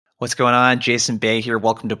What's going on? Jason Bay here.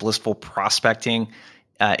 Welcome to Blissful Prospecting.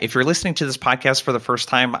 If you're listening to this podcast for the first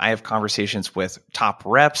time, I have conversations with top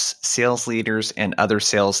reps, sales leaders, and other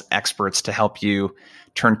sales experts to help you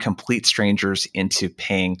turn complete strangers into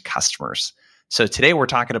paying customers. So today we're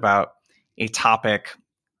talking about a topic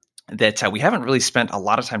that we haven't really spent a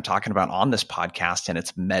lot of time talking about on this podcast, and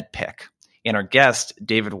it's MedPick. And our guest,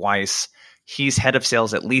 David Weiss, he's head of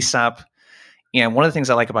sales at LeaseUp. And one of the things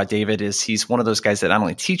I like about David is he's one of those guys that not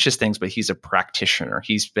only teaches things, but he's a practitioner.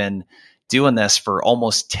 He's been doing this for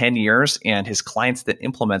almost 10 years, and his clients that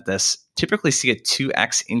implement this typically see a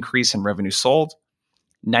 2x increase in revenue sold,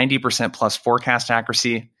 90% plus forecast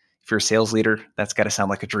accuracy. If you're a sales leader, that's got to sound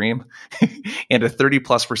like a dream, and a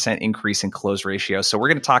 30+% increase in close ratio. So we're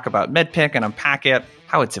going to talk about MedPick and unpack it,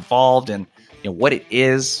 how it's evolved, and what it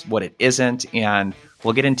is, what it isn't, and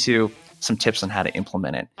we'll get into some tips on how to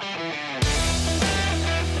implement it.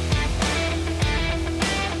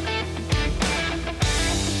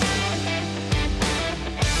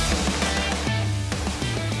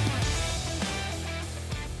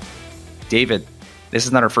 David, this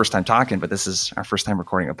is not our first time talking, but this is our first time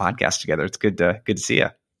recording a podcast together. It's good to see you.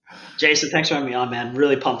 Jason, thanks for having me on, man.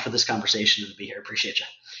 Really pumped for this conversation and to be here. Appreciate you.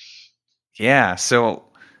 Yeah. So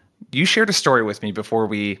you shared a story with me before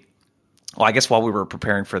while we were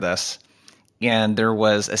preparing for this, and there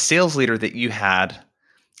was a sales leader that you had,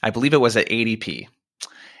 I believe it was at ADP,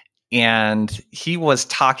 and he was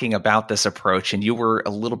talking about this approach, and you were a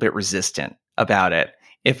little bit resistant about it,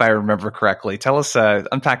 if I remember correctly. Tell us,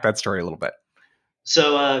 unpack that story a little bit.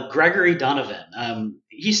 So Gregory Donovan,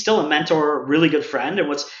 he's still a mentor, really good friend. And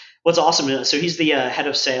what's awesome, so he's the head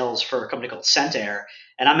of sales for a company called Centair.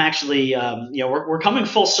 And I'm actually, we're coming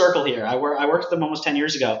full circle here. I worked with them almost 10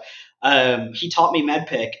 years ago. He taught me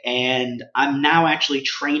MedPick, and I'm now actually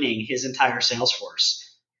training his entire sales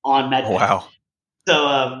force on MedPick. Wow.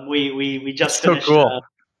 So we just That's finished so cool.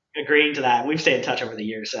 Agreeing to that. And we've stayed in touch over the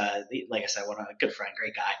years. Like I said, what a good friend,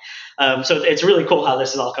 great guy. So it's really cool how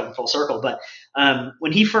this is all coming full circle. But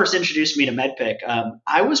when he first introduced me to MedPick,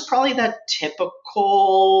 I was probably that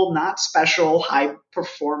typical, not special, high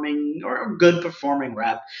performing or good performing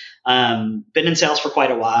rep. Been in sales for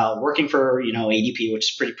quite a while, working for ADP, which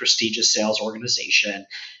is a pretty prestigious sales organization.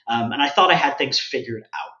 And I thought I had things figured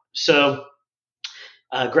out. So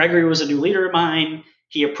Gregory was a new leader of mine.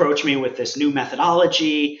 He approached me with this new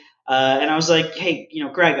methodology, and I was like, "Hey,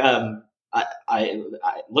 Greg, I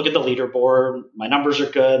look at the leaderboard. My numbers are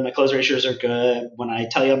good. My close ratios are good. When I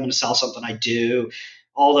tell you I'm going to sell something, I do.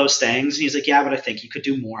 All those things." And he's like, "Yeah, but I think you could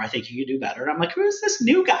do more. I think you could do better." And I'm like, "Who is this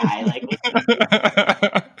new guy?"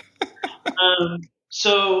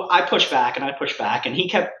 So I pushed back and I pushed back, and he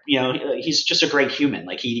kept, he's just a great human.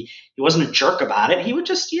 Like he wasn't a jerk about it. He would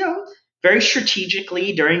just, very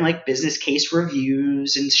strategically during like business case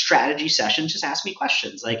reviews and strategy sessions, just ask me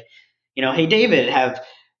questions like, "Hey, David,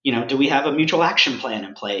 do we have a mutual action plan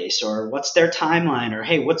in place, or what's their timeline, or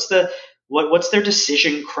hey, what's their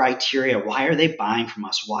decision criteria? Why are they buying from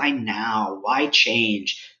us? Why now? Why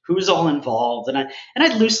change? Who's all involved?" And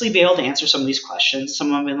I'd loosely be able to answer some of these questions. Some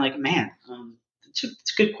of them have been like, "Man, it's a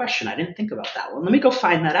good question. I didn't think about that one. Let me go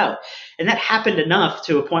find that out." And that happened enough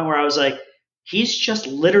to a point where I was like, he's just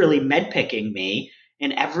literally MedPicking me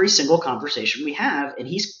in every single conversation we have, and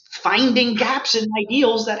he's finding gaps in my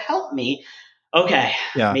deals that help me. Okay,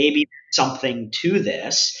 Yeah. maybe something to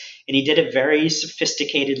this. And he did it very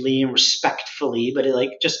sophisticatedly and respectfully, but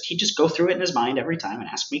he just go through it in his mind every time and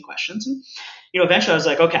ask me questions. And eventually I was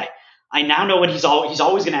like, okay, I now know what he's always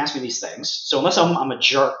going to ask me these things. So unless I'm a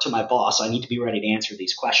jerk to my boss, I need to be ready to answer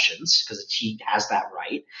these questions because he has that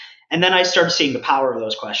right. And then I started seeing the power of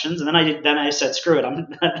those questions. And then I said, screw it. I'm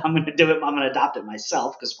going to do it. I'm going to adopt it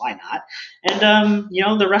myself because why not? And,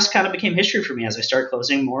 the rest kind of became history for me as I started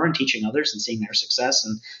closing more and teaching others and seeing their success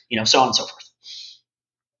and, so on and so forth.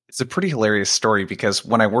 It's a pretty hilarious story because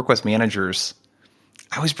when I work with managers,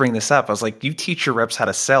 I always bring this up. I was like, you teach your reps how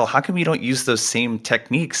to sell. How come you don't use those same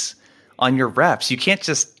techniques on your reps? You can't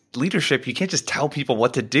just tell people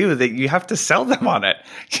what to do, that you have to sell them on it.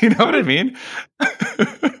 You know what I mean?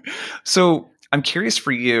 So I'm curious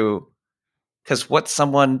for you, because what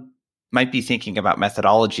someone might be thinking about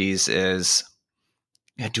methodologies is,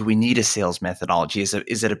 do we need a sales methodology? Is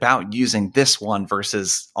it about using this one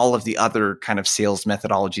versus all of the other kind of sales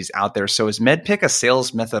methodologies out there? So is MedPick a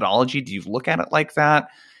sales methodology? Do you look at it like that?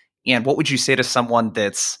 And what would you say to someone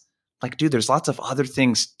that's like, dude, there's lots of other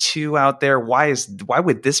things too out there. Why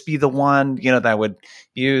would this be the one, that I would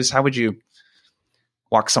use? How would you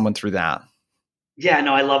walk someone through that? Yeah,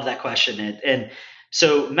 no, I love that question. And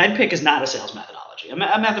so MedPick is not a sales methodology. A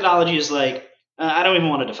methodology is like, I don't even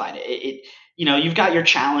want to define it. you've got your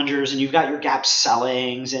challengers and you've got your gap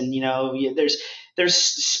sellings, and there's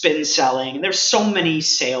spin selling, and there's so many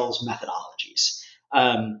sales methodologies.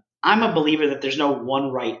 I'm a believer that there's no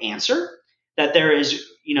one right answer, that there is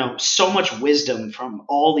so much wisdom from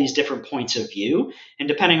all these different points of view, and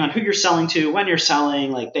depending on who you're selling to, when you're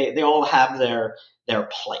selling, like they all have their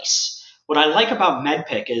place. What I like about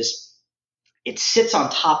MedPick is it sits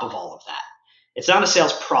on top of all of that. It's not a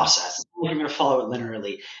sales process. You're going to follow it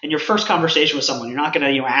linearly. In your first conversation with someone, you're not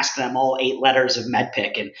going to ask them all 8 letters of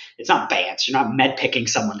MedPick, and it's not BANTS. You're not MedPicking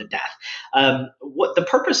someone to death. What the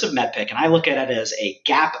purpose of MedPick, and I look at it as a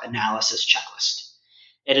gap analysis checklist.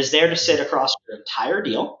 It is there to sit across your entire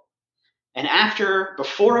deal, and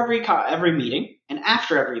before every meeting, and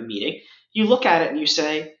after every meeting, you look at it and you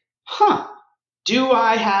say, "Huh, do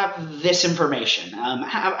I have this information?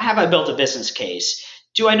 Have I built a business case?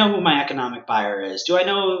 Do I know who my economic buyer is? Do I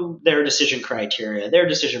know their decision criteria, their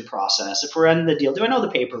decision process? If we're in the deal, do I know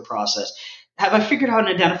the paper process? Have I figured out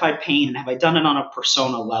an identified pain, and have I done it on a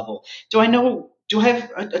persona level? Do I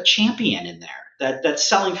have a champion in there that's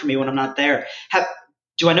selling for me when I'm not there?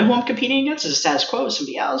 Do I know who I'm competing against? Is it status quo? Is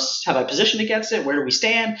somebody else? Have I positioned against it? Where do we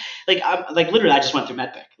stand? Like literally, I just went through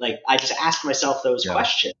MedPick. Like I just asked myself those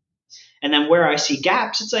questions, and then where I see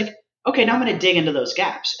gaps, it's like, okay, now I'm going to dig into those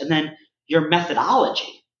gaps, and then your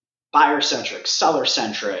methodology, buyer centric, seller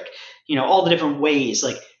centric, all the different ways,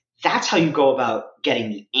 like that's how you go about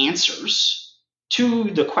getting the answers to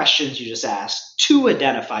the questions you just asked to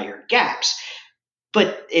identify your gaps.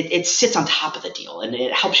 But it sits on top of the deal, and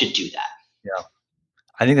it helps you do that. Yeah.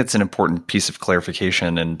 I think that's an important piece of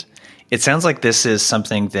clarification. And it sounds like this is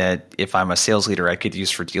something that if I'm a sales leader, I could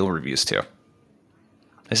use for deal reviews too.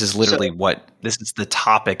 This is literally this is the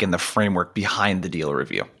topic and the framework behind the deal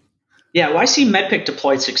review. Yeah, well, I see MedPick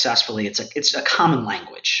deployed successfully. It's a common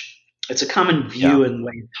language. It's a common view and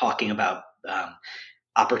way of talking about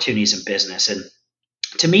opportunities in business. And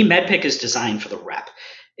to me, MedPick is designed for the rep.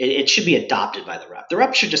 It should be adopted by the rep. The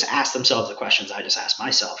rep should just ask themselves the questions I just asked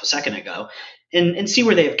myself a second ago, and see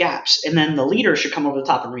where they have gaps. And then the leader should come over the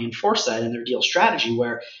top and reinforce that in their deal strategy,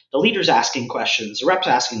 where the leader's asking questions, the rep's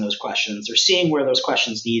asking those questions, they're seeing where those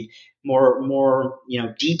questions need more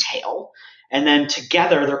detail. And then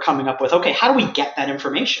together they're coming up with, okay, how do we get that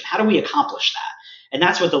information? How do we accomplish that? And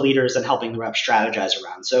that's what the leader is then helping the rep strategize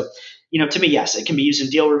around. So, to me, yes, it can be used in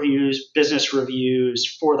deal reviews, business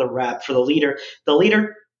reviews, for the rep, for the leader. The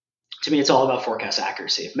leader, to me, it's all about forecast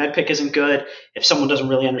accuracy. If MedPick isn't good, if someone doesn't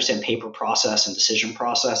really understand paper process and decision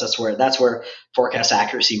process, that's where forecast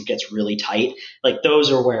accuracy gets really tight. Like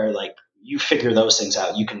those are where like you figure those things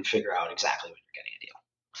out, you can figure out exactly when you're getting a deal.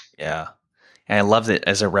 Yeah. And I love that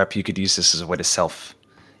as a rep, you could use this as a way to self,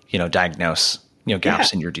 diagnose,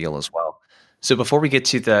 gaps in your deal as well. So before we get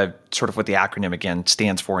to the sort of what the acronym again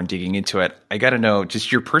stands for and digging into it, I got to know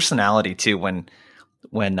just your personality too. When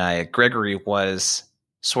Gregory was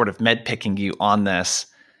sort of MedPicking you on this,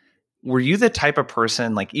 were you the type of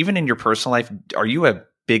person, like even in your personal life, are you a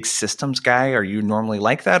big systems guy? Are you normally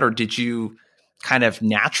like that? Or did you kind of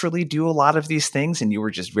naturally do a lot of these things and you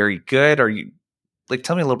were just very good? Or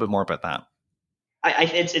tell me a little bit more about that.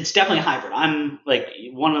 It's definitely a hybrid. I'm like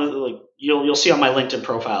one of the, you'll see on my LinkedIn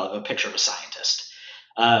profile a picture of a scientist.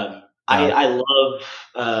 I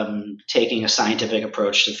love taking a scientific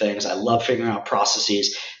approach to things. I love figuring out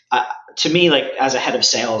processes. To me, like as a head of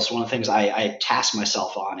sales, one of the things I task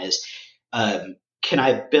myself on is, how can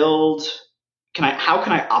I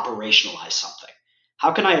operationalize something?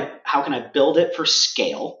 How can I build it for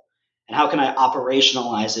scale, and how can I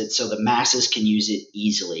operationalize it so the masses can use it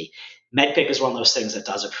easily? MedPick is one of those things that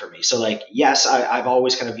does it for me. So like, yes, I've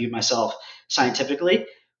always kind of viewed myself scientifically.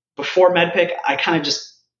 Before MedPick, I kind of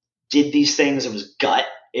just did these things. It was gut.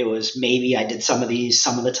 It was maybe I did some of these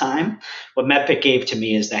some of the time. What MedPick gave to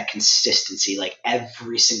me is that consistency, like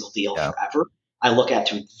every single deal forever. I look at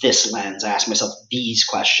through this lens. I ask myself these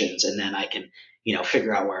questions, and then I can,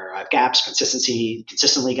 figure out where I have gaps,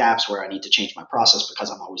 consistently gaps, where I need to change my process because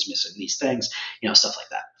I'm always missing these things, stuff like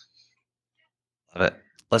that. Love it.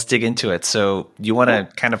 Let's dig into it. So you want to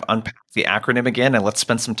kind of unpack the acronym again, and let's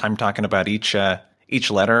spend some time talking about each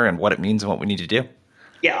letter and what it means and what we need to do.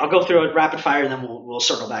 Yeah, I'll go through it rapid fire, and then we'll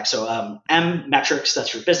circle back. So M, metrics,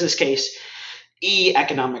 that's your business case. E,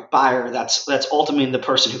 economic buyer, that's ultimately the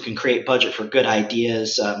person who can create budget for good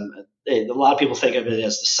ideas. A lot of people think of it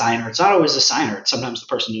as the signer. It's not always the signer. It's sometimes the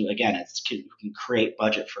person who, again, can create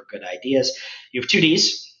budget for good ideas. You have 2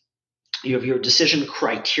 Ds. You have your decision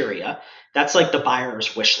criteria. That's like the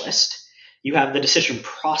buyer's wish list. You have the decision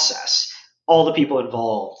process. all the people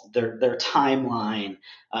involved, their timeline.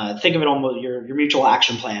 Think of it almost your mutual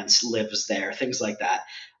action plans lives there, things like that.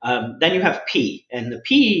 Then you have P, and the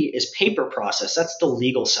P is paper process. That's the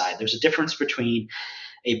legal side. There's a difference between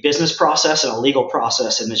a business process and a legal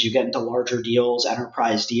process. And as you get into larger deals,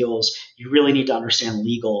 enterprise deals, you really need to understand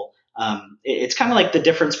legal. It's kind of like the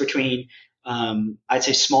difference between, I'd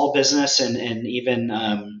say, small business and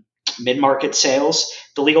even mid-market sales.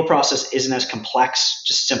 The legal process isn't as complex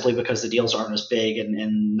just simply because the deals aren't as big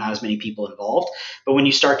and not as many people involved. But when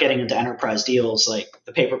you start getting into enterprise deals, like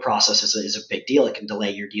the paper process is a big deal. It can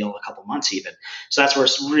delay your deal a couple months even. So that's where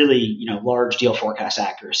it's really, large deal forecast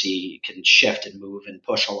accuracy can shift and move and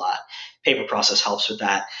push a lot. Paper process helps with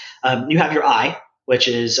that. You have your I, which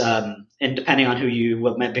is, and depending on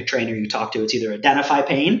what big trainer you talk to, it's either identify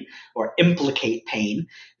pain or implicate pain.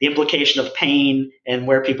 The implication of pain and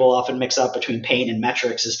where people often mix up between pain and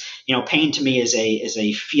metrics is, pain to me is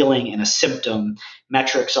a feeling and a symptom.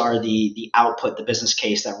 Metrics are the output, the business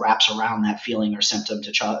case that wraps around that feeling or symptom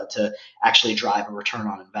to actually drive a return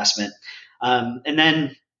on investment. And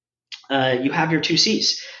then you have your two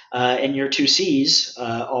C's, and your two C's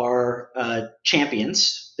are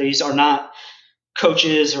champions. These are not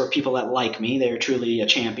coaches or people that like me. They're truly a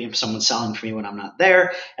champion, someone selling for me when I'm not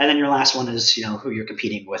there. And then your last one is, who you're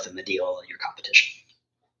competing with in the deal, your competition.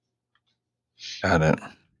 Got it.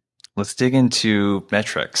 Let's dig into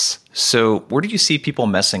metrics. So where do you see people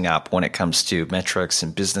messing up when it comes to metrics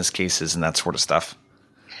and business cases and that sort of stuff?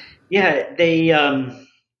 Yeah,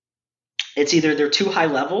 it's either they're too high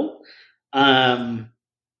level,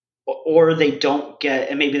 or they don't get,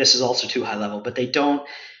 and maybe this is also too high level, but they don't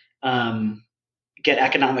get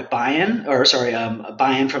economic buy-in, or sorry,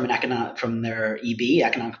 buy-in from from their EB,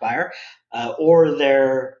 economic buyer, or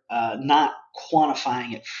they're not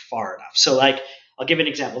quantifying it far enough. So, like, I'll give an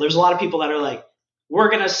example. There's a lot of people that are like,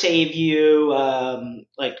 "We're going to save you,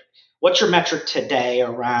 like, what's your metric today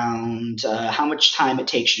around how much time it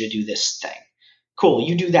takes you to do this thing?" Cool,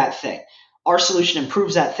 you do that thing. Our solution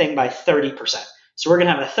improves that thing by 30%. So we're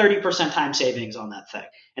going to have a 30% time savings on that thing,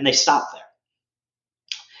 and they stop there.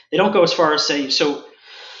 They don't go as far as say, so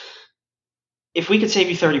if we could save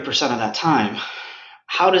you 30% of that time,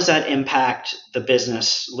 how does that impact the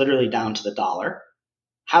business literally down to the dollar?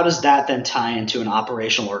 How does that then tie into an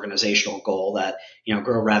operational organizational goal that,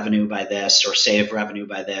 grow revenue by this, or save revenue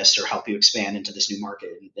by this, or help you expand into this new market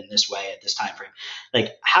in this way at this time frame?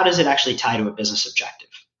 Like, how does it actually tie to a business objective?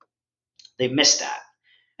 They miss that.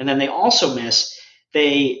 And then they also miss,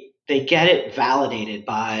 they get it validated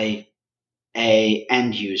by a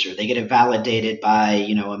end user. They get it validated by,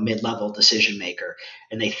 a mid-level decision maker,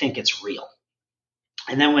 and they think it's real.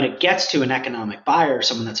 And then when it gets to an economic buyer,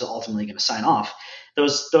 someone that's ultimately going to sign off,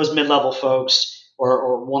 those mid-level folks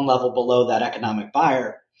or one level below that economic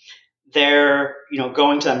buyer, they're,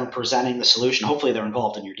 going to them and presenting the solution. Hopefully they're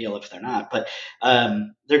involved in your deal if they're not, but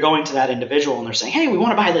they're going to that individual and they're saying, "Hey, we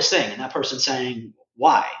want to buy this thing." And that person's saying,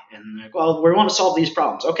 "Why?" And they're like, "Well, we want to solve these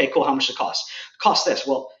problems." "Okay, cool. How much does it cost?" "It costs this."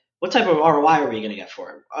 "Well, what type of ROI are we going to get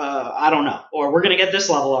for it?" "I don't know." Or, "We're going to get this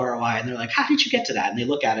level ROI." And they're like, "How did you get to that?" And they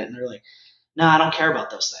look at it and they're like, "No, I don't care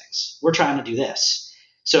about those things. We're trying to do this."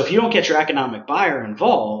 So if you don't get your economic buyer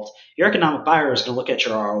involved, your economic buyer is going to look at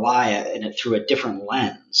your ROI in it through a different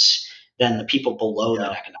lens than the people below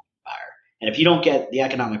that economic buyer. And if you don't get the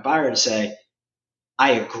economic buyer to say,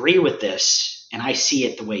 "I agree with this and I see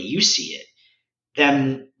it the way you see it,"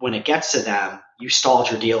 then when it gets to them, you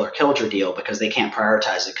stalled your deal or killed your deal because they can't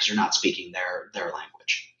prioritize it because you're not speaking their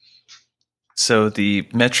language. So the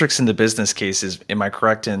metrics in the business cases, am I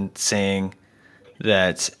correct in saying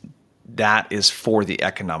that is for the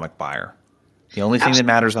economic buyer? The only thing that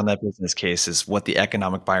matters on that business case is what the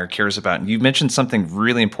economic buyer cares about. And you mentioned something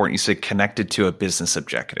really important. You said connected to a business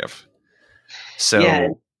objective. So, yeah.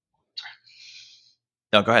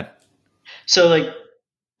 No, go ahead. So, like,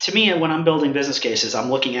 to me, when I'm building business cases, I'm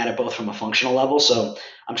looking at it both from a functional level. So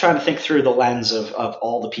I'm trying to think through the lens of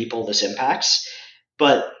all the people this impacts.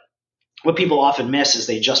 But what people often miss is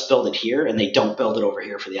they just build it here and they don't build it over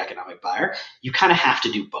here for the economic buyer. You kind of have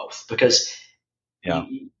to do both because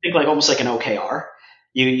you think like almost like an OKR.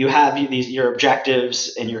 You have your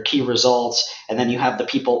objectives and your key results, and then you have the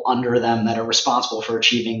people under them that are responsible for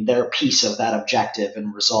achieving their piece of that objective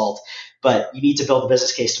and result. But you need to build a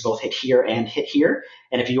business case to both hit here and hit here.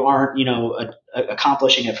 And if you aren't,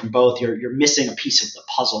 accomplishing it from both, you're missing a piece of the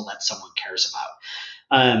puzzle that someone cares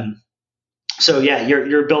about. So yeah,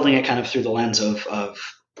 you're building it kind of through the lens of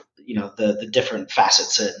the different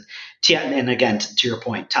facets, and again, to your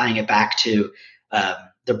point, tying it back to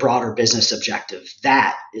the broader business objective.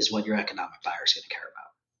 That is what your economic buyer is going to care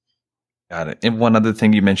about. Got it. And one other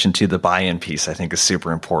thing you mentioned too, the buy-in piece, I think is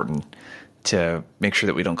super important to make sure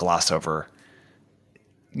that we don't gloss over.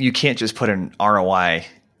 You can't just put an ROI,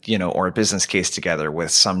 or a business case together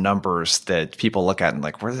with some numbers that people look at and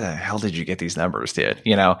like, where the hell did you get these numbers, dude?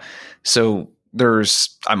 So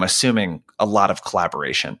there's, I'm assuming, a lot of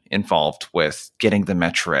collaboration involved with getting the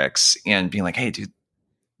metrics and being like, hey, dude,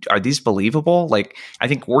 are these believable? Like, I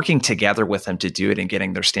think working together with them to do it and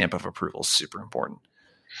getting their stamp of approval is super important.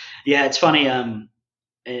 Yeah, it's funny. And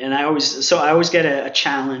I always get a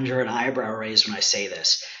challenge or an eyebrow raised when I say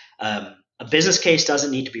this. A business case doesn't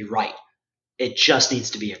need to be right. It just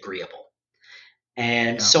needs to be agreeable.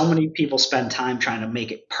 And Yeah. so many people spend time trying to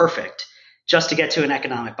make it perfect just to get to an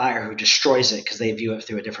economic buyer who destroys it because they view it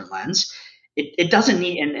through a different lens. It doesn't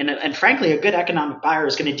need, and frankly, a good economic buyer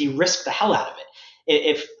is going to de-risk the hell out of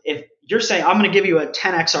it. If you're saying I'm going to give you a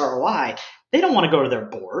 10x ROI, they don't want to go to their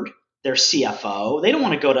board, their CFO. They don't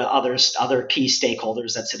want to go to other key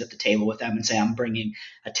stakeholders that sit at the table with them and say I'm bringing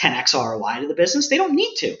a 10x ROI to the business. They don't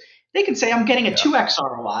need to. They can say I'm getting a Yeah. 2x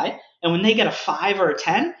ROI, and when they get a 5 or a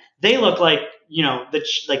 10, they look like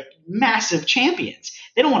like massive champions.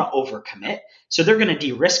 They don't want to overcommit, so they're going to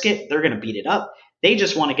de-risk it. They're going to beat it up. They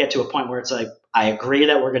just want to get to a point where it's like, I agree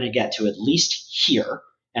that we're going to get to at least here,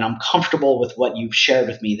 and I'm comfortable with what you've shared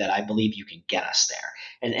with me that I believe you can get us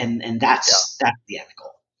there. And Yeah. that's the end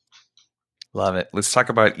goal. Love it. Let's talk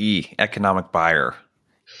about economic buyer.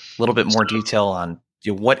 A little bit more detail on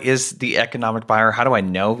what is the economic buyer? How do I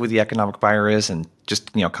know who the economic buyer is? And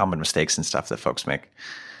just, common mistakes and stuff that folks make.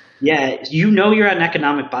 Yeah, you're an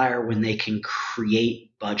economic buyer when they can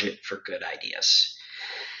create budget for good ideas.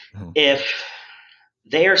 Mhm. If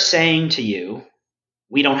they are saying to you,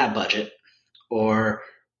 we don't have budget, or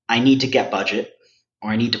I need to get budget,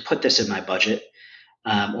 or I need to put this in my budget,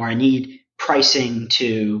 or I need pricing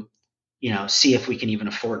to, see if we can even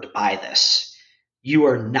afford to buy this, you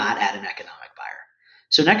are not at an economic buyer.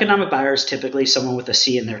 So an economic buyer is typically someone with a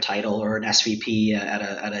C in their title or an SVP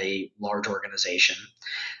at a large organization.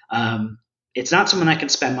 It's not someone that can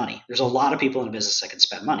spend money. There's a lot of people in a business that can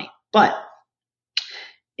spend money, but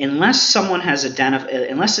unless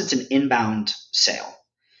it's an inbound sale,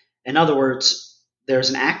 in other words, there's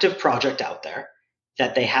an active project out there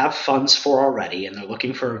that they have funds for already, and they're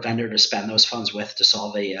looking for a vendor to spend those funds with to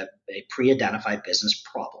solve a pre-identified business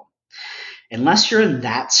problem. Unless you're in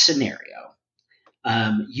that scenario,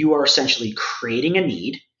 you are essentially creating a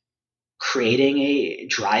need,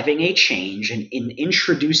 driving a change, and in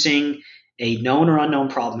introducing a known or unknown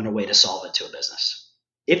problem and a way to solve it to a business.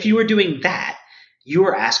 If you are doing that, you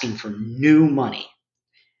are asking for new money.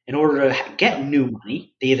 In order to get new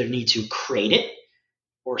money, they either need to create it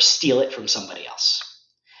or steal it from somebody else.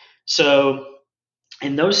 So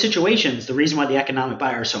in those situations, the reason why the economic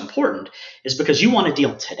buyer is so important is because you want to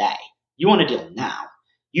deal today. You want to deal now.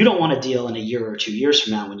 You don't want to deal in a year or 2 years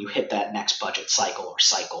from now when you hit that next budget cycle or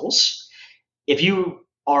cycles. If you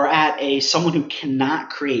are at someone who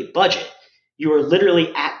cannot create budget, you are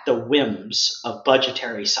literally at the whims of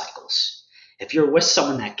budgetary cycles. If you're with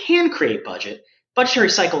someone that can create budget,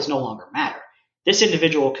 budgetary cycles no longer matter. This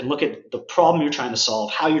individual can look at the problem you're trying to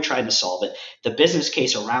solve, how you're trying to solve it, the business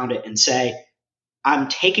case around it, and say, I'm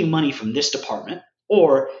taking money from this department,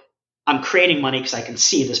 or I'm creating money because I can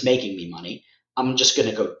see this making me money. I'm just going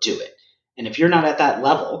to go do it. And if you're not at that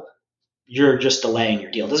level, you're just delaying your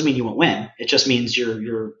deal. It doesn't mean you won't win. It just means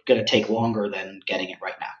you're going to take longer than getting it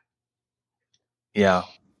right now. Yeah.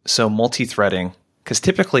 So multi-threading, because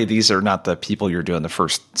typically these are not the people you're doing the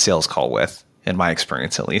first sales call with, in my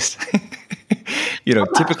experience at least.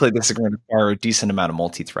 Typically this is going to require a decent amount of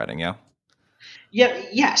multi-threading. Yeah. Yeah.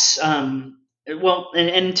 Yes. Well,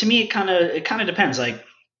 and to me, it kind of depends. Like,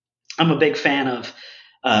 I'm a big fan of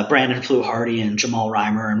Brandon Fluharty and Jamal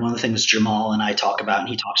Reimer, and one of the things Jamal and I talk about, and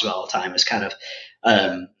he talks about all the time, is kind of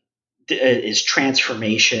is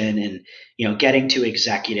transformation and getting to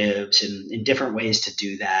executives and in different ways to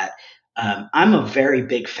do that. I'm a very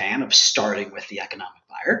big fan of starting with the economic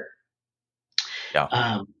buyer.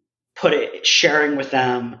 Yeah. Sharing with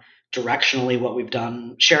them directionally what we've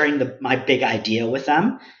done, sharing my big idea with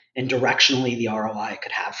them, and directionally the ROI I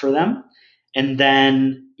could have for them, and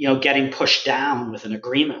then getting pushed down with an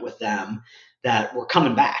agreement with them that we're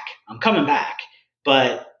coming back. I'm coming back,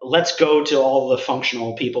 but let's go to all the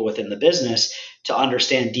functional people within the business to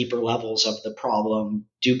understand deeper levels of the problem,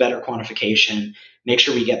 do better quantification, make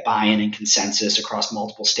sure we get buy-in and consensus across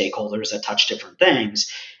multiple stakeholders that touch different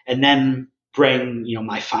things, and then bring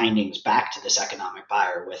my findings back to this economic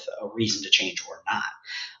buyer with a reason to change or not.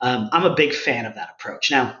 I'm a big fan of that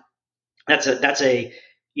approach. Now, that's a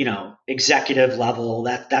executive level.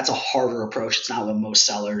 That's a harder approach. It's not what most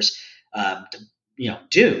sellers to,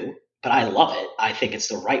 do. But I love it. I think it's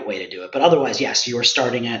the right way to do it. But otherwise, yes, you are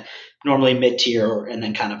starting at normally mid tier and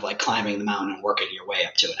then kind of like climbing the mountain and working your way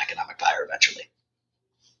up to an economic buyer eventually.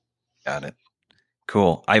 Got it.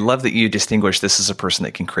 Cool. I love that you distinguish this as a person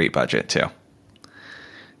that can create budget too.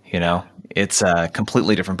 It's a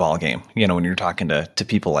completely different ballgame, when you're talking to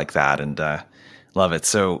people like that, and love it.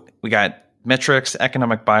 So we got metrics,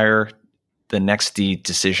 economic buyer, the next D,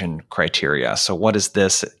 decision criteria. So what is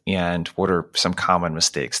this, and what are some common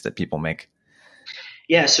mistakes that people make?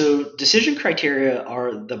 Yeah, so decision criteria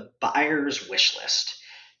are the buyer's wish list.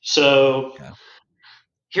 So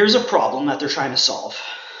here's a problem that they're trying to solve.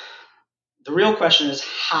 The real question is,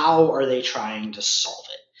 how are they trying to solve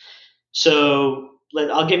it? So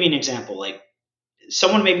I'll give you an example. Like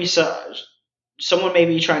someone may be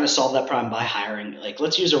trying to solve that problem by hiring. Like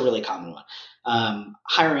let's use a really common one: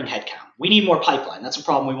 hiring headcount. We need more pipeline. That's a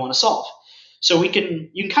problem we want to solve. So you can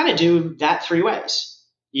kind of do that three ways,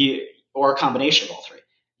 or a combination of all three.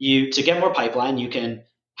 To get more pipeline, you can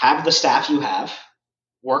have the staff you have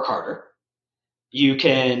work harder. You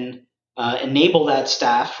can enable that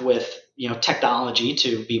staff with technology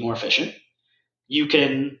to be more efficient. You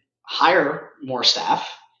can hire more staff,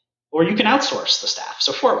 or you can outsource the staff.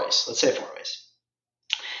 So 4 ways. Let's say 4 ways.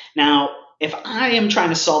 Now, if I am trying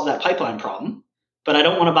to solve that pipeline problem, but I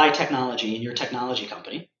don't want to buy technology in your technology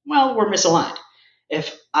company, well, we're misaligned.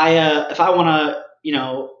 If I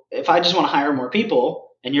just want to hire more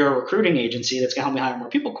people and you're a recruiting agency that's going to help me hire more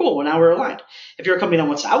people, cool. Well, now we're aligned. If you're a company that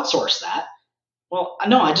wants to outsource that, well,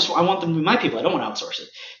 no, I want them to be my people. I don't want to outsource it.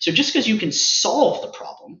 So just because you can solve the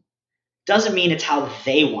problem doesn't mean it's how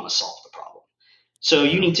they want to solve the problem. So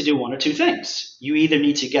you need to do one or two things. You either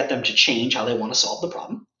need to get them to change how they want to solve the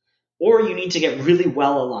problem, or you need to get really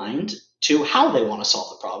well aligned to how they want to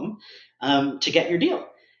solve the problem to get your deal.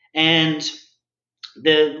 And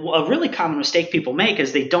a really common mistake people make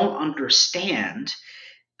is they don't understand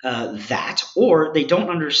that, or they don't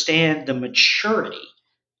understand the maturity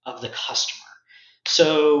of the customer.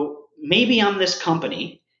 So maybe I'm this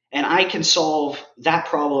company and I can solve that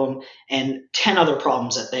problem and 10 other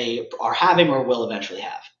problems that they are having or will eventually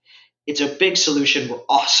have. It's a big solution. We're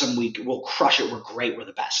awesome. We'll crush it. We're great. We're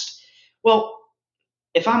the best. Well,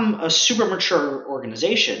 if I'm a super mature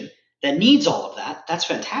organization that needs all of that, that's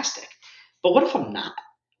fantastic. But what if I'm not?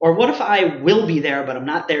 Or what if I will be there, but I'm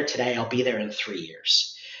not there today? I'll be there in 3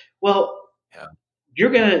 years. Well,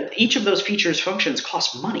 each of those features, functions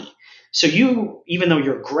cost money. So even though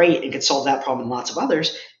you're great and can solve that problem and lots of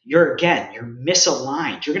others, you're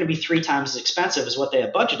misaligned. You're going to be 3 times as expensive as what they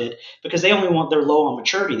have budgeted because they're low on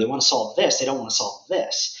maturity. They want to solve this. They don't want to solve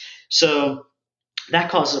this. So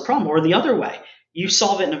that causes a problem. Or the other way, you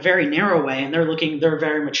solve it in a very narrow way and they're a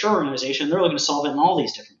very mature organization. They're looking to solve it in all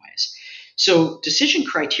these different ways. So decision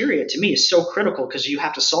criteria to me is so critical because you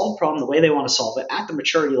have to solve the problem the way they want to solve it at the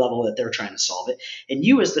maturity level that they're trying to solve it. And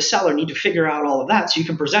you as the seller need to figure out all of that so you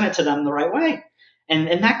can present it to them the right way.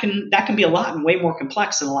 And that can be a lot and way more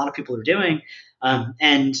complex than a lot of people are doing.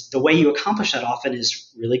 And the way you accomplish that often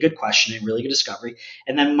is really good questioning, really good discovery.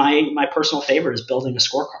 And then my personal favorite is building a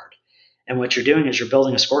scorecard. And what you're doing is you're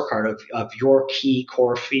building a scorecard of your key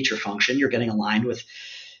core feature function. You're getting aligned with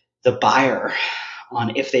the buyer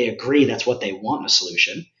on if they agree that's what they want in a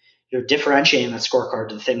solution. You're differentiating that scorecard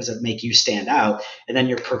to the things that make you stand out, and then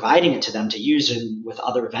you're providing it to them to use with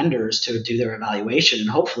other vendors to do their evaluation. And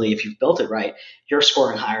hopefully, if you've built it right, you're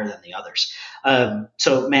scoring higher than the others.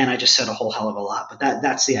 So, man, I just said a whole hell of a lot, but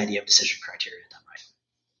that's the idea of decision criteria done right.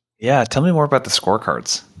 Yeah, tell me more about the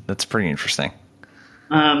scorecards. That's pretty interesting.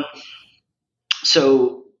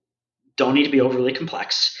 So, don't need to be overly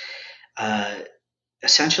complex.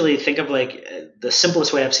 Essentially, think of like the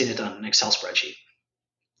simplest way I've seen it done, an Excel spreadsheet.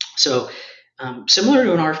 So similar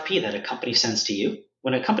to an RFP that a company sends to you,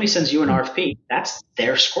 when a company sends you an RFP, that's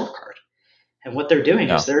their scorecard. And what they're doing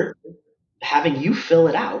is they're having you fill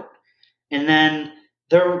it out, and then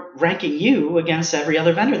they're ranking you against every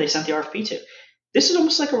other vendor they sent the RFP to. This is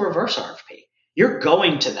almost like a reverse RFP. You're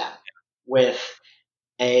going to them with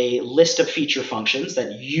a list of feature functions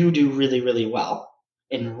that you do really, really well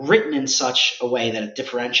and written in such a way that it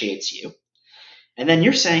differentiates you. And then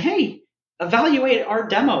you're saying, hey, evaluate our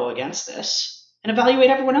demo against this and evaluate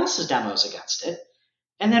everyone else's demos against it,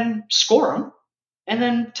 and then score them, and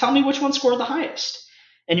then tell me which one scored the highest.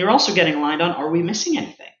 And you're also getting aligned on, are we missing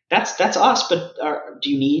anything? That's us, but do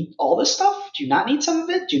you need all this stuff? Do you not need some of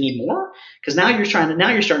it? Do you need more? Because now you're starting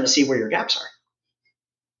to see where your gaps are.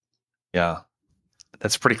 Yeah,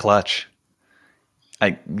 that's pretty clutch.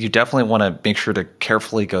 You definitely want to make sure to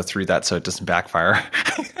carefully go through that so it doesn't backfire.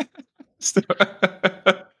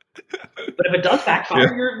 But if it does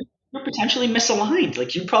backfire, you're potentially misaligned.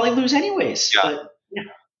 Like you'd probably lose anyways. Yeah. But yeah.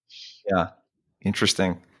 Yeah.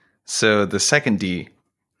 Interesting. So the second D,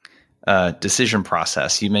 decision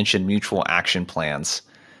process. You mentioned mutual action plans.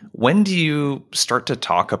 When do you start to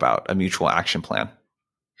talk about a mutual action plan?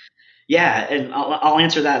 Yeah, and I'll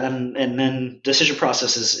answer that then, and then decision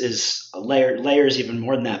process is layers even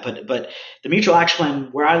more than that. But the mutual action plan,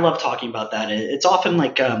 where I love talking about that, it's often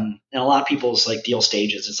like in a lot of people's like deal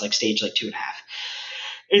stages, it's like stage like 2.5.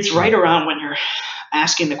 It's right around when you're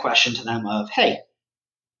asking the question to them of, hey,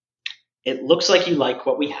 it looks like you like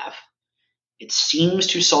what we have. It seems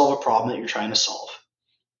to solve a problem that you're trying to solve.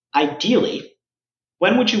 Ideally,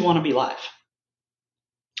 when would you want to be live?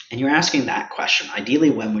 And you're asking that question. Ideally,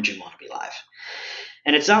 when would you want to be live?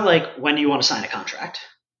 And it's not like when do you want to sign a contract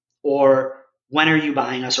or when are you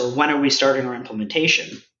buying us or when are we starting our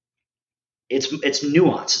implementation. It's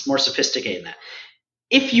nuanced. It's more sophisticated than that.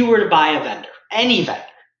 If you were to buy a vendor, any vendor,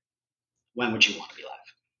 when would you want to be live?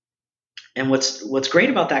 And what's great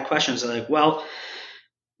about that question is like, well,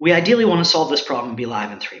 we ideally want to solve this problem and be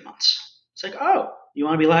live in 3 months. It's like, oh, you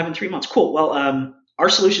want to be live in 3 months? Cool. Well, our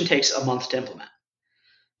solution takes a month to implement.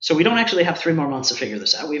 So we don't actually have 3 more months to figure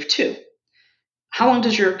this out. We have 2. How long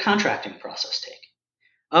does your contracting process take?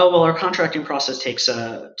 Oh, well, our contracting process takes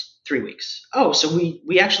 3 weeks. Oh, so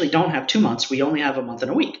we actually don't have 2 months. We only have a month and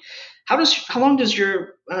a week. How long does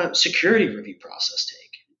your security review process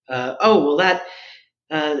take? Oh, well, that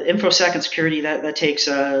InfoSec and security that takes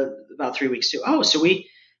about 3 weeks too. Oh, so we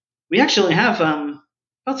actually have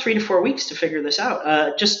about 3 to 4 weeks to figure this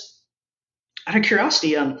out. Just out of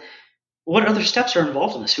curiosity, what other steps are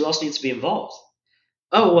involved in this? Who else needs to be involved?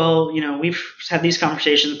 Oh, well, we've had these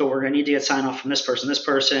conversations, but we're going to need to get sign off from this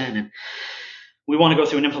person, and we want to go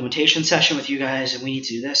through an implementation session with you guys, and we need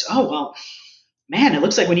to do this. Oh, well, man, it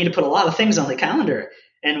looks like we need to put a lot of things on the calendar,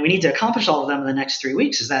 and we need to accomplish all of them in the next 3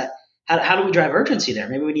 weeks. Is that how do we drive urgency there?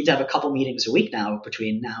 Maybe we need to have a couple meetings a week now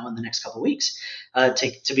between now and the next couple of weeks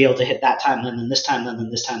to be able to hit that timeline, then this timeline,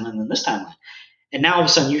 then this timeline, then this timeline. And now all of a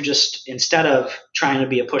sudden, you just, instead of trying to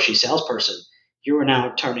be a pushy salesperson, you are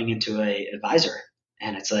now turning into a advisor.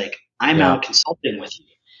 And it's like, I'm now consulting with you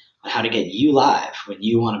on how to get you live when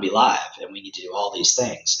you want to be live, and we need to do all these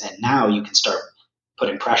things. And now you can start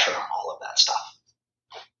putting pressure on all of that stuff.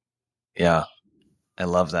 Yeah, I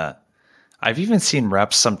love that. I've even seen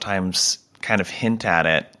reps sometimes kind of hint at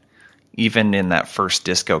it, even in that first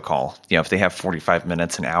disco call. If they have 45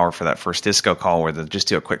 minutes, an hour for that first disco call where they'll just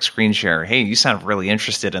do a quick screen share. Hey, you sound really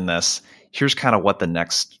interested in this. Here's kind of what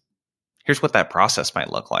here's what that process might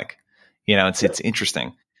look like. It's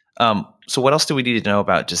interesting. So what else do we need to know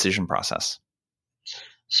about decision process?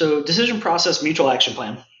 So decision process, mutual action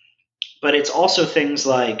plan, but it's also things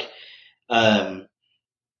like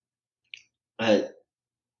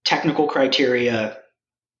technical criteria,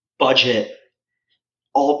 budget,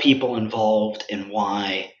 all people involved, and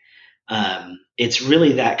why. It's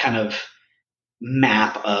really that kind of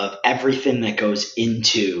map of everything that goes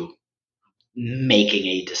into making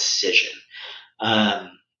a decision.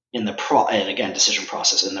 And again, decision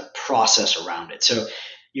process and the process around it. So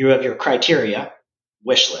you have your criteria,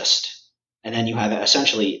 wish list, and then you have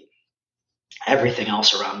essentially everything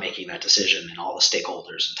else around making that decision and all the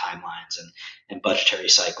stakeholders and timelines and budgetary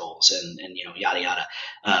cycles and yada yada.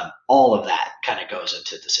 All of that kind of goes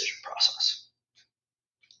into decision process.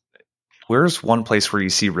 Where's one place where you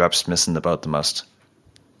see reps missing the boat the most?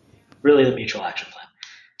 Really, the mutual action plan.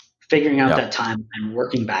 Figuring out that timeline and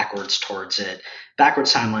working backwards towards it.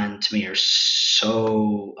 Backwards timeline to me are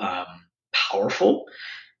so powerful,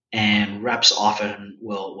 and reps often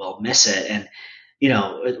will miss it. And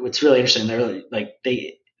what's really interesting, they're like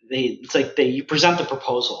it's like you present the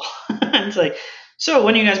proposal. It's like, so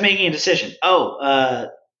when are you guys making a decision?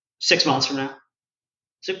 6 months from now.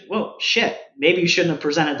 It's like, whoa, shit. Maybe you shouldn't have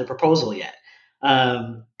presented the proposal yet,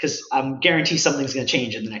 because I'm guarantee something's going to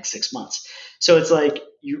change in the next 6 months. So it's like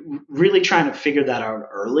you really trying to figure that out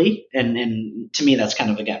early. And to me, that's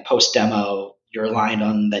kind of, again, post demo. You're aligned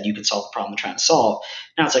on that you can solve the problem you're trying to solve.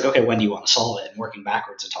 Now it's like, okay, when do you want to solve it? And working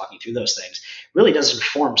backwards and talking through those things really does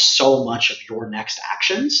inform so much of your next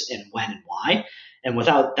actions and when and why. And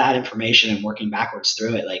without that information and working backwards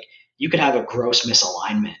through it, like you could have a gross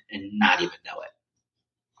misalignment and not even know it.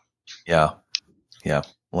 Yeah.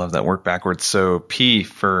 Love that. Work backwards. So P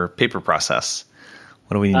for paper process.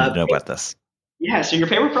 What do we need to know about this? Yeah. So your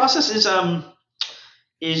paper process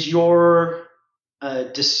is your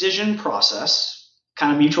decision process,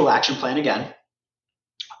 kind of mutual action plan again,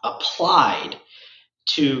 applied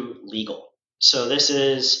to legal. So this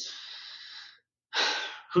is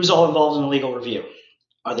who's all involved in the legal review.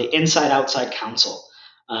 Are they inside, outside counsel?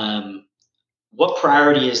 what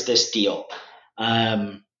priority is this deal?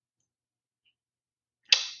 Um,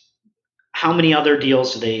 how many other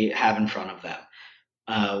deals do they have in front of them?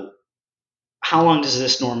 Uh, how long does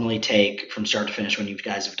this normally take from start to finish when you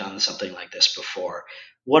guys have done something like this before?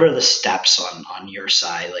 What are the steps on your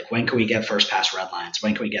side? Like, when can we get first pass red lines?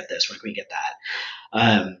 When can we get this? When can we get that?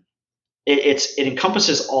 Um, it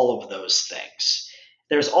encompasses all of those things.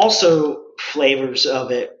 There's also flavors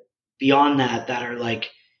of it beyond that are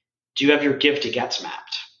like, do you have your give to gets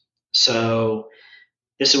mapped? So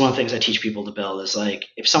this is one of the things I teach people to build is like,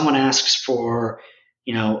 if someone asks for,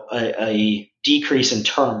 a decrease in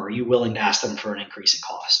term, are you willing to ask them for an increase in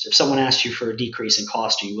cost? If someone asks you for a decrease in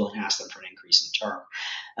cost, are you willing to ask them for an increase in term?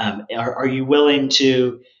 Are you willing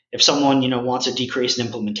to, if someone, wants a decrease in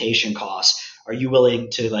implementation costs, are you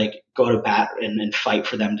willing to like go to bat and fight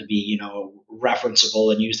for them to be,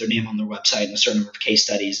 referenceable and use their name on their website and a certain number of case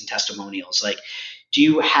studies and testimonials? Like, do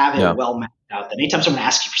you have it Yeah. well mapped out that anytime someone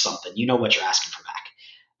asks you for something, you know what you're asking for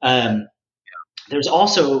back? There's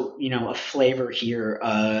also, a flavor here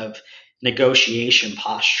of negotiation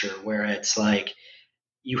posture where it's like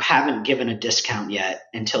you haven't given a discount yet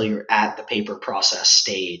until you're at the paper process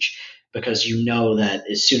stage, because you know that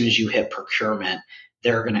as soon as you hit procurement,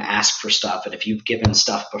 they're going to ask for stuff. And if you've given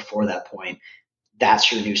stuff before that point,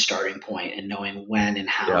 that's your new starting point, and knowing when and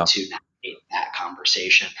how Yeah. to navigate that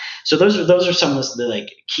conversation. So those are some of the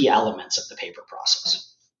like key elements of the paper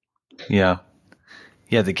process. Yeah.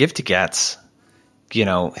 Yeah. The give to gets,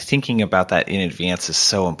 thinking about that in advance is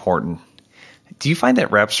so important. Do you find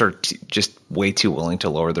that reps are just way too willing to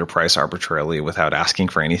lower their price arbitrarily without asking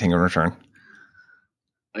for anything in return?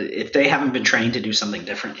 If they haven't been trained to do something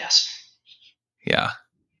different, yes. Yeah.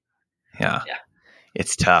 Yeah. Yeah.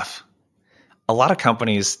 It's tough. A lot of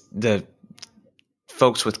companies, the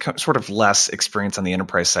folks with sort of less experience on the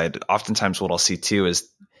enterprise side, oftentimes what I'll see too is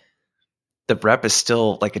the rep is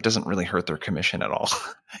still like, it doesn't really hurt their commission at all.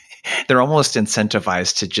 They're almost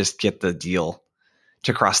incentivized to just get the deal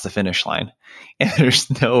to cross the finish line. And there's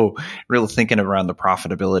no real thinking around the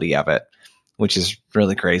profitability of it, which is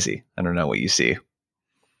really crazy. I don't know what you see.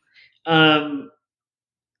 I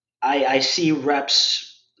see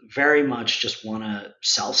reps very much just want to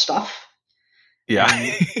sell stuff. Yeah.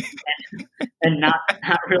 And not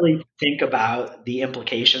really think about the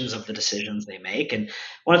implications of the decisions they make. And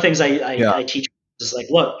one of the things I teach is like,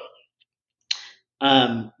 look,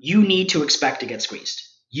 you need to expect to get squeezed.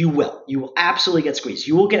 You will absolutely get squeezed.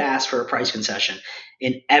 You will get asked for a price concession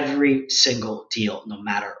in every single deal, no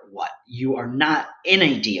matter what. You are not in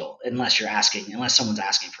a deal unless someone's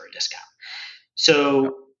asking for a discount.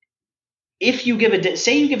 So if you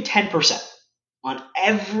say you give 10% on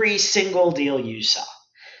every single deal you sell,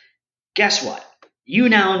 guess what? You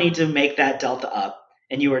now need to make that delta up,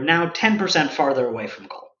 and you are now 10% farther away from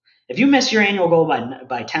goal. If you miss your annual goal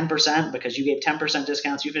by 10% because you gave 10%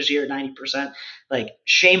 discounts, you finished the year at 90%, like,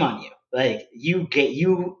 shame on you. Like, you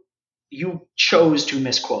chose to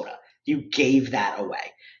miss quota. You gave that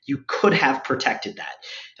away. You could have protected that.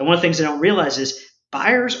 And one of the things they don't realize is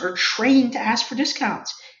buyers are trained to ask for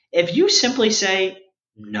discounts. If you simply say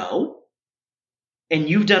no, and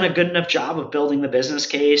you've done a good enough job of building the business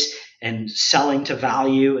case and selling to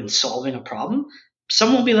value and solving a problem,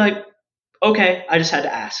 someone will be like, okay, I just had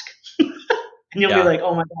to ask. And you'll be like,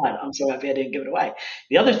 oh my God, I'm so happy I didn't give it away.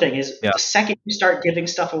 The other thing is, the second you start giving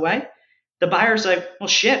stuff away, the buyer's like, well,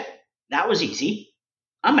 shit, that was easy.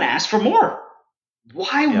 I'm going to ask for more.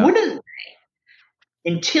 Why wouldn't they?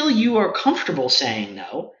 Until you are comfortable saying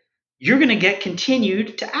no, you're going to get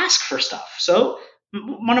continued to ask for stuff. So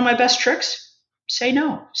one of my best tricks, say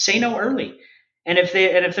no early. And if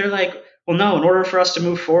they're like, well, no, in order for us to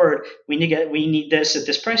move forward, we need this at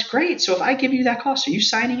this price. Great. So if I give you that cost, are you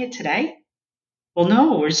signing it today? Well,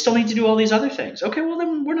 no, we still need to do all these other things. Okay, well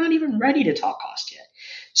then we're not even ready to talk cost yet.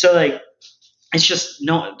 So like, it's just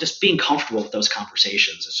being comfortable with those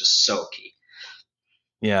conversations is just so key.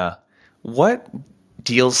 Yeah. What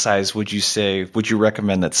deal size would you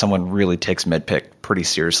recommend that someone really takes MedPick pretty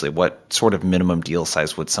seriously? What sort of minimum deal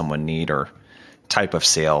size would someone need, or type of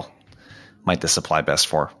sale might this apply best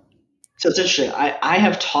for? So it's interesting. I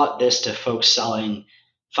have taught this to folks selling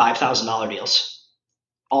 $5,000 deals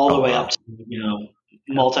all the way up to,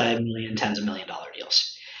 multi-million, tens of $1 million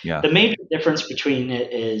deals. Yeah. The major difference between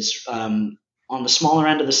it is on the smaller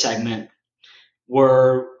end of the segment,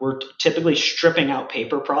 we're typically stripping out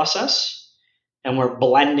paper process and we're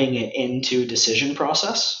blending it into decision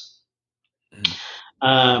process.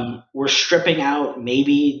 We're stripping out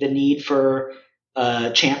maybe the need for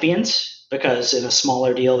champions, because in a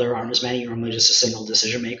smaller deal there aren't as many. You're only just a single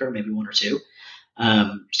decision maker, maybe one or two.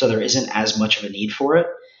 So there isn't as much of a need for it.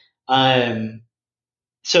 Um,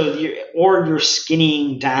 you're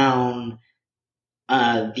skinning down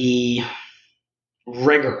the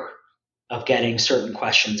rigor of getting certain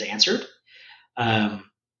questions answered. Um,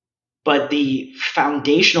 but the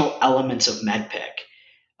foundational elements of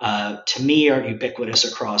MedPick, to me, are ubiquitous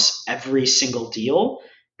across every single deal,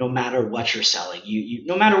 no matter what you're selling.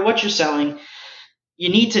 No matter what you're selling, you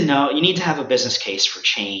need to know, you need to have a business case for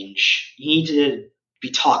change. You need to be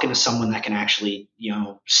talking to someone that can actually,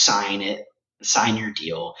 sign your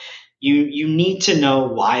deal. You need to know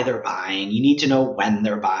why they're buying. You need to know when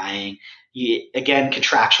they're buying. Again,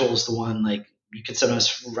 contractual is the one, like, you can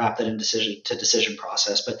sometimes wrap that in decision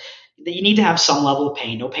process, but you need to have some level of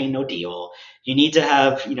pain. No pain, no deal. You need to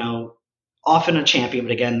have, often a champion,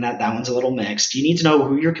 but again, that one's a little mixed. You need to know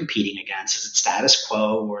who you're competing against. Is it status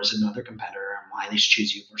quo or is it another competitor, and why they should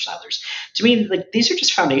choose you versus others? To me, like, these are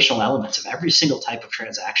just foundational elements of every single type of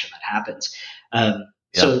transaction that happens. Yeah.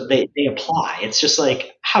 So they apply. It's just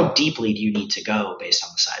like, how deeply do you need to go based on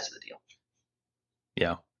the size of the deal?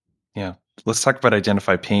 Yeah. Yeah. Let's talk about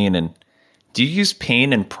identify pain. And do you use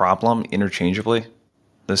pain and problem interchangeably?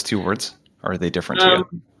 Those two words? Or are they different to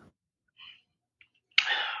you?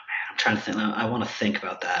 I'm trying to think. I want to think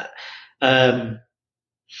about that.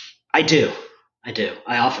 I do.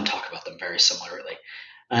 I often talk about them very similarly.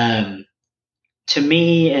 Um, to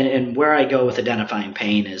me, and where I go with identifying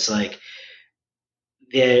pain is like,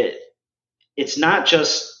 it's not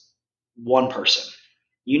just one person.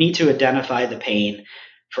 You need to identify the pain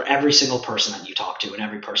for every single person that you talk to and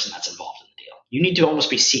every person that's involved in the deal. You need to almost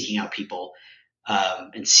be seeking out people,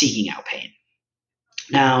 and seeking out pain.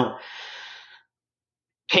 Now,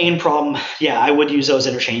 pain, problem, yeah, I would use those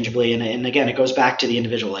interchangeably. And again, it goes back to the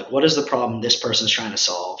individual. Like, what is the problem this person's trying to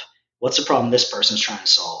solve? What's the problem this person's trying to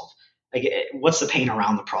solve? Like, what's the pain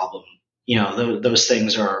around the problem? Those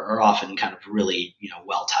things are often kind of really,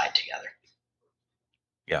 well tied together.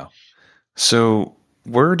 Yeah. So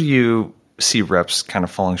where do you see reps kind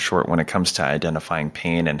of falling short when it comes to identifying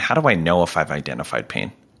pain? And how do I know if I've identified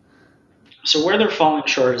pain? So where they're falling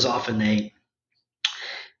short is often they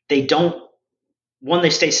don't, one, they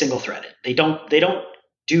stay single threaded. They don't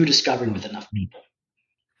do discovery with enough people.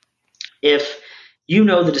 If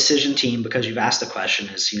the decision team, because you've asked the question,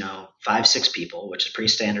 is 5-6 people, which is pretty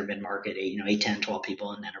standard mid market, 8, 10, 12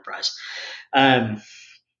 people in enterprise, and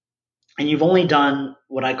you've only done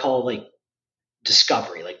what I call like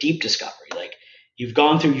discovery, like deep discovery, like you've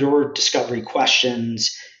gone through your discovery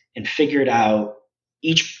questions and figured out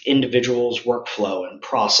each individual's workflow and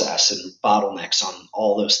process and bottlenecks on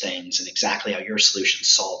all those things and exactly how your solution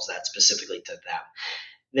solves that specifically to them.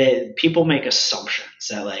 That people make assumptions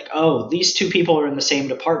that, like, oh, these two people are in the same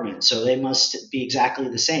department, so they must be exactly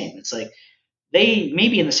the same. It's like, they may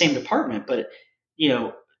be in the same department, but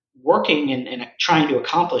working and trying to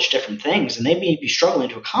accomplish different things, and they may be struggling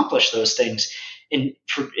to accomplish those things in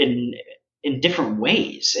different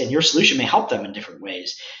ways, and your solution may help them in different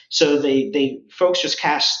ways. So they folks just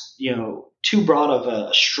cast too broad of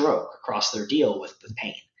a stroke across their deal with the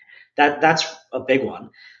pain. That's a big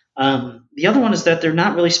one. The other one is that they're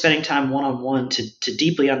not really spending time one-on-one to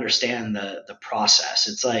deeply understand the process.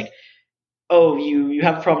 It's like, oh, you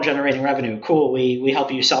have a problem generating revenue. Cool. We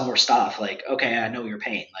help you sell more stuff. Like, okay, I know your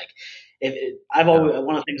pain. Like, I've always,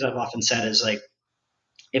 one of the things I've often said is like,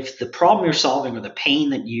 if the problem you're solving or the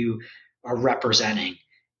pain that you are representing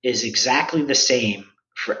is exactly the same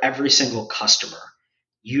for every single customer,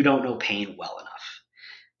 you don't know pain well enough,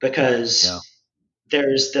 because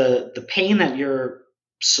there's the pain that your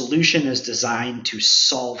solution is designed to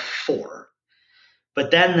solve for.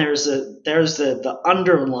 But then there's the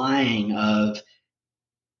underlying of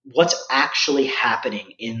what's actually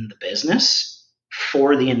happening in the business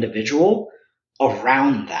for the individual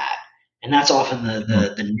around that. And that's often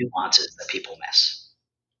the nuances that people miss.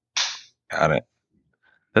 Got it.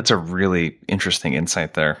 That's a really interesting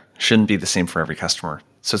insight there. Shouldn't be the same for every customer.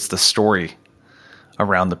 So it's the story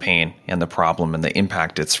around the pain and the problem and the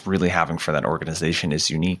impact it's really having for that organization is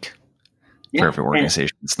unique for every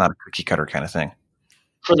organization. It's not a cookie cutter kind of thing.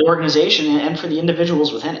 For the organization and for the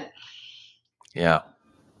individuals within it. Yeah.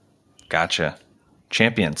 Gotcha.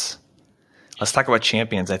 Champions. Let's talk about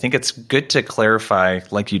champions. I think it's good to clarify,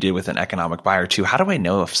 like you did with an economic buyer too. How do I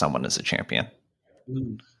know if someone is a champion?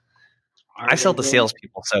 I sell to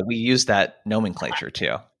salespeople, so we use that nomenclature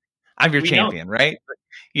too. I'm your champion, right?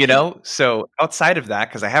 So outside of that,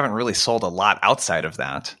 because I haven't really sold a lot outside of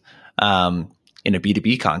that, in a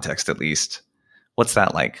B2B context at least, what's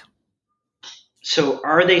that like? So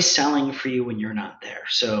are they selling for you when you're not there?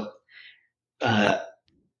 So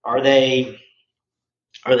are they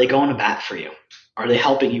going to bat for you? Are they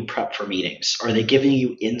helping you prep for meetings? Are they giving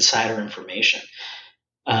you insider information?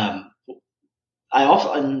 Um, I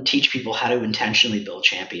often teach people how to intentionally build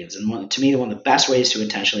champions. And to me, one of the best ways to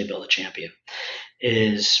intentionally build a champion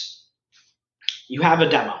is you have a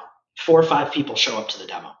demo. 4 or 5 people show up to the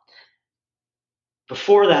demo.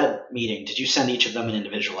 Before that meeting, did you send each of them an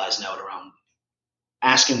individualized note around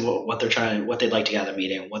asking what they'd like to get out of the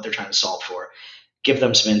meeting, what they're trying to solve for, give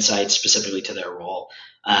them some insights specifically to their role,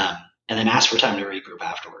 and then ask for time to regroup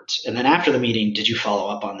afterwards. And then after the meeting, did you follow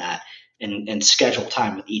up on that and schedule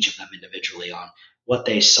time with each of them individually on what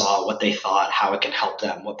they saw, what they thought, how it can help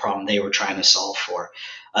them, what problem they were trying to solve for,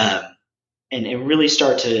 and really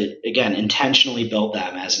start to, again, intentionally build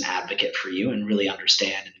them as an advocate for you and really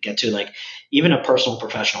understand and get to like even a personal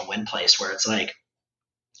professional win place where it's like,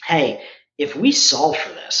 hey, if we solve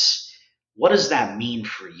for this, what does that mean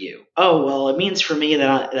for you? Oh, well, it means for me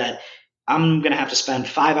that I'm going to have to spend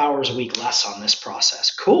 5 hours a week less on this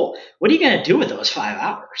process. Cool. What are you going to do with those 5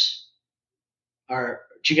 hours? Do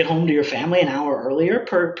you get home to your family an hour earlier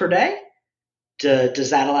per day? Does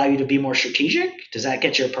that allow you to be more strategic? Does that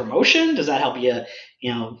get you a promotion? Does that help you,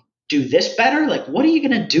 do this better? Like, what are you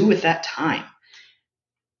going to do with that time?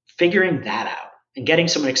 Figuring that out and getting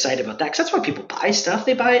someone excited about that. Because that's why people buy stuff.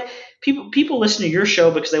 They buy it. People listen to your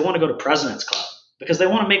show because they want to go to President's Club, because they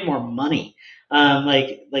want to make more money.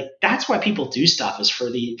 Like that's why people do stuff, is for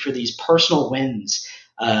these personal wins,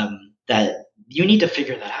 that you need to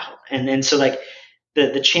figure that out. And so like,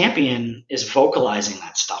 the champion is vocalizing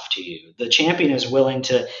that stuff to you. The champion is willing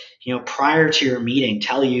to, prior to your meeting,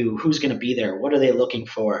 tell you who's going to be there. What are they looking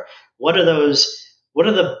for? What are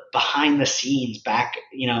the behind the scenes back,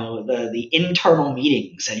 the internal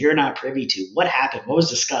meetings that you're not privy to? What happened? What was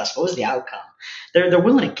discussed? What was the outcome? They're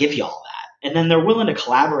willing to give you all that. And then they're willing to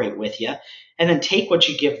collaborate with you and then take what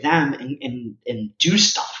you give them and do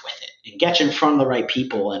stuff with it and get you in front of the right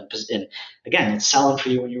people. And again, it's selling for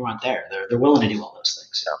you when you weren't there. They're willing to do all those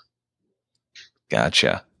things.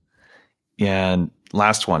 Gotcha. Yeah. And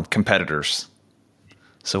last one, competitors.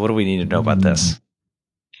 So what do we need to know about this?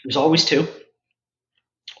 There's always 2.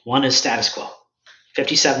 One is status quo.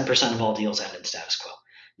 57% of all deals end in status quo.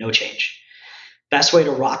 No change. Best way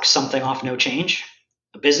to rock something off no change,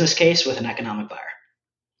 a business case with an economic buyer.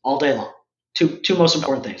 All day long. Two most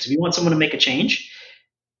important things. If you want someone to make a change,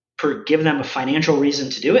 give them a financial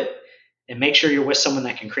reason to do it, and make sure you're with someone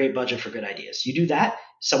that can create budget for good ideas. You do that,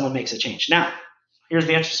 someone makes a change. Now, here's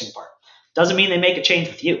the interesting part. Doesn't mean they make a change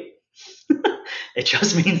with you. It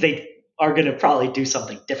just means they are going to probably do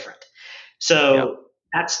something different. So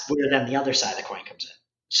that's where then the other side of the coin comes in.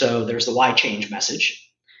 So there's the why change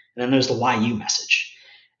message, and then there's the why you message.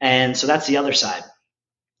 And so that's the other side.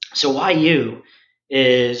 So why you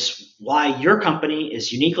is why your company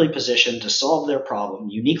is uniquely positioned to solve their problem,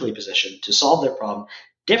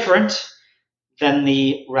 different than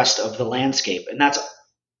the rest of the landscape. And that's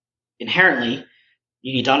inherently,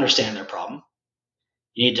 you need to understand their problem.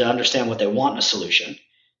 You need to understand what they want in a solution.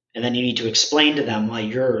 And then you need to explain to them why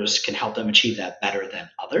yours can help them achieve that better than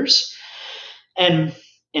others. And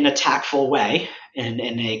in a tactful way, and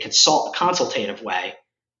in a consultative way,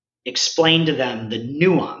 explain to them the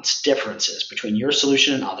nuanced differences between your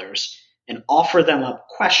solution and others, and offer them up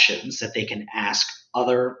questions that they can ask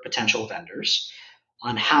other potential vendors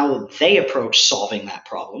on how they approach solving that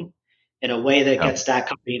problem in a way that gets that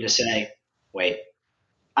company to say, wait,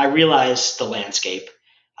 I realize the landscape.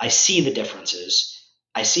 I see the differences.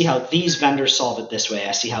 I see how these vendors solve it this way.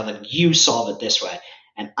 I see how you solve it this way.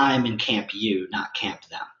 And I'm in camp you, not camp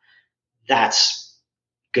them. That's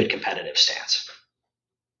good competitive stance.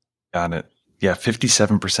 Got it. Yeah,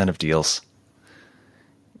 57% of deals.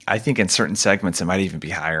 I think in certain segments it might even be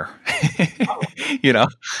higher.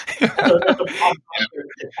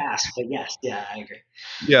 Fast, but yes, yeah, I agree.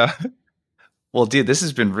 Yeah. Well, dude, this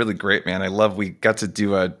has been really great, man. I love we got to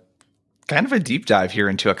do a kind of a deep dive here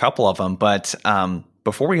into a couple of them. But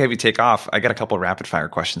before we have you take off, I got a couple of rapid fire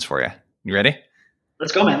questions for you. You ready?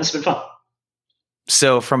 Let's go, man. This has been fun.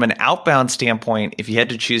 So from an outbound standpoint, if you had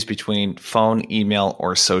to choose between phone, email,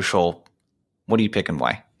 or social, what do you pick and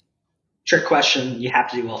why? Trick question. You have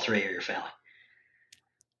to do all 3 or you're failing.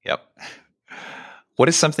 Yep. What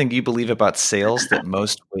is something you believe about sales that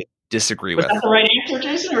most would disagree with? Was that the right answer,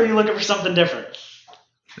 Jason, or are you looking for something different?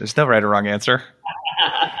 There's no right or wrong answer.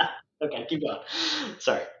 Okay, keep going.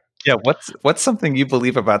 Sorry. Yeah, what's something you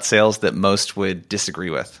believe about sales that most would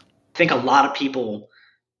disagree with? I think a lot of people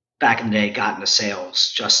back in the day got into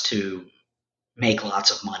sales just to make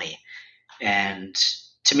lots of money. And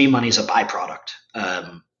to me, money is a byproduct.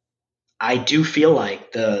 I do feel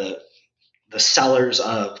like the sellers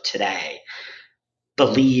of today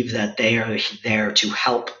believe that they are there to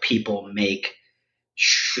help people make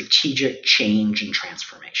strategic change and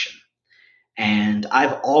transformation. And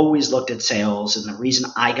I've always looked at sales, and the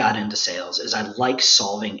reason I got into sales is I like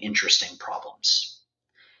solving interesting problems.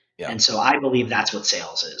 Yeah. And so I believe that's what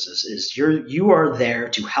sales is you are there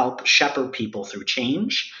to help shepherd people through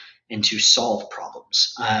change and to solve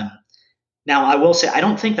problems. Now, I will say I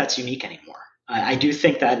don't think that's unique anymore. I do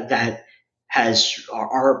think that has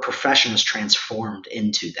our profession has transformed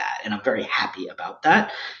into that, and I'm very happy about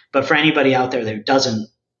that. But for anybody out there that doesn't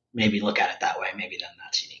maybe look at it that way, maybe then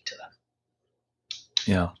that's unique to them.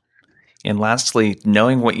 Yeah. And lastly,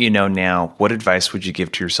 knowing what you know now, what advice would you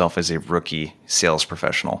give to yourself as a rookie sales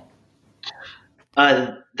professional?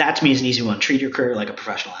 That to me is an easy one. Treat your career like a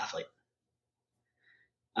professional athlete.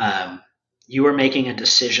 You are making a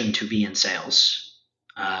decision to be in sales.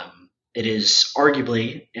 It is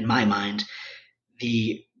arguably, in my mind,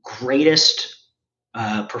 the greatest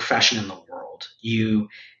profession in the world. You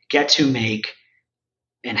get to make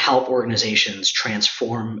and help organizations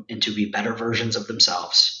transform into be better versions of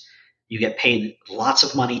themselves. You get paid lots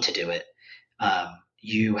of money to do it.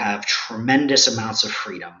 You have tremendous amounts of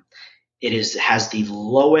freedom. Has the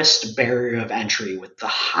lowest barrier of entry with the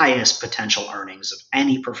highest potential earnings of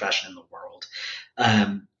any profession in the world.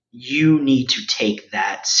 You need to take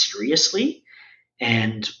that seriously.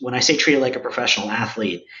 And when I say treat it like a professional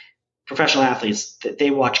athletes,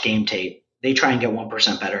 they watch game tape. They try and get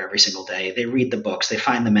 1% better every single day. They read the books. They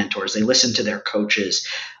find the mentors. They listen to their coaches.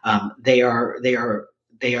 They are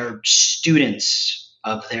students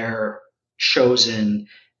of their chosen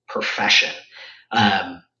profession.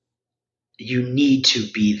 You need to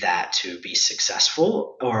be that to be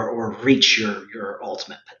successful or reach your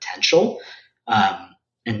ultimate potential.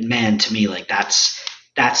 And man, to me, like that's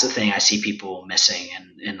the thing I see people missing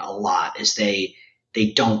and a lot is they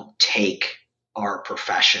don't take our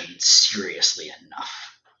profession seriously enough.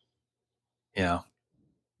 Yeah.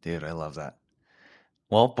 Dude, I love that.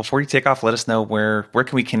 Well, before you take off, let us know where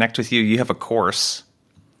can we connect with you? You have a course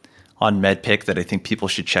on MedPick that I think people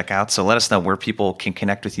should check out. So let us know where people can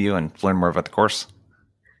connect with you and learn more about the course.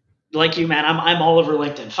 Like you, man, I'm all over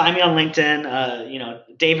LinkedIn. Find me on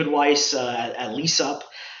LinkedIn. David Weiss at LeaseUp.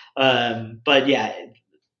 But yeah,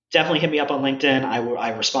 definitely hit me up on LinkedIn. I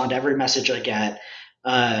respond to every message I get.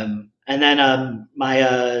 And then my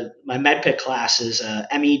MedPick class is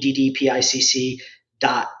meddpicc.co.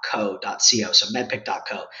 So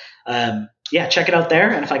medpick.co. Yeah, check it out there.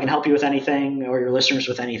 And if I can help you with anything or your listeners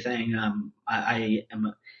with anything, I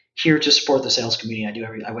am here to support the sales community.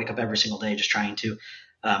 I wake up every single day just trying to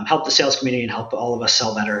help the sales community and help all of us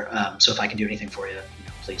sell better. So if I can do anything for you,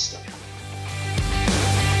 please let me know.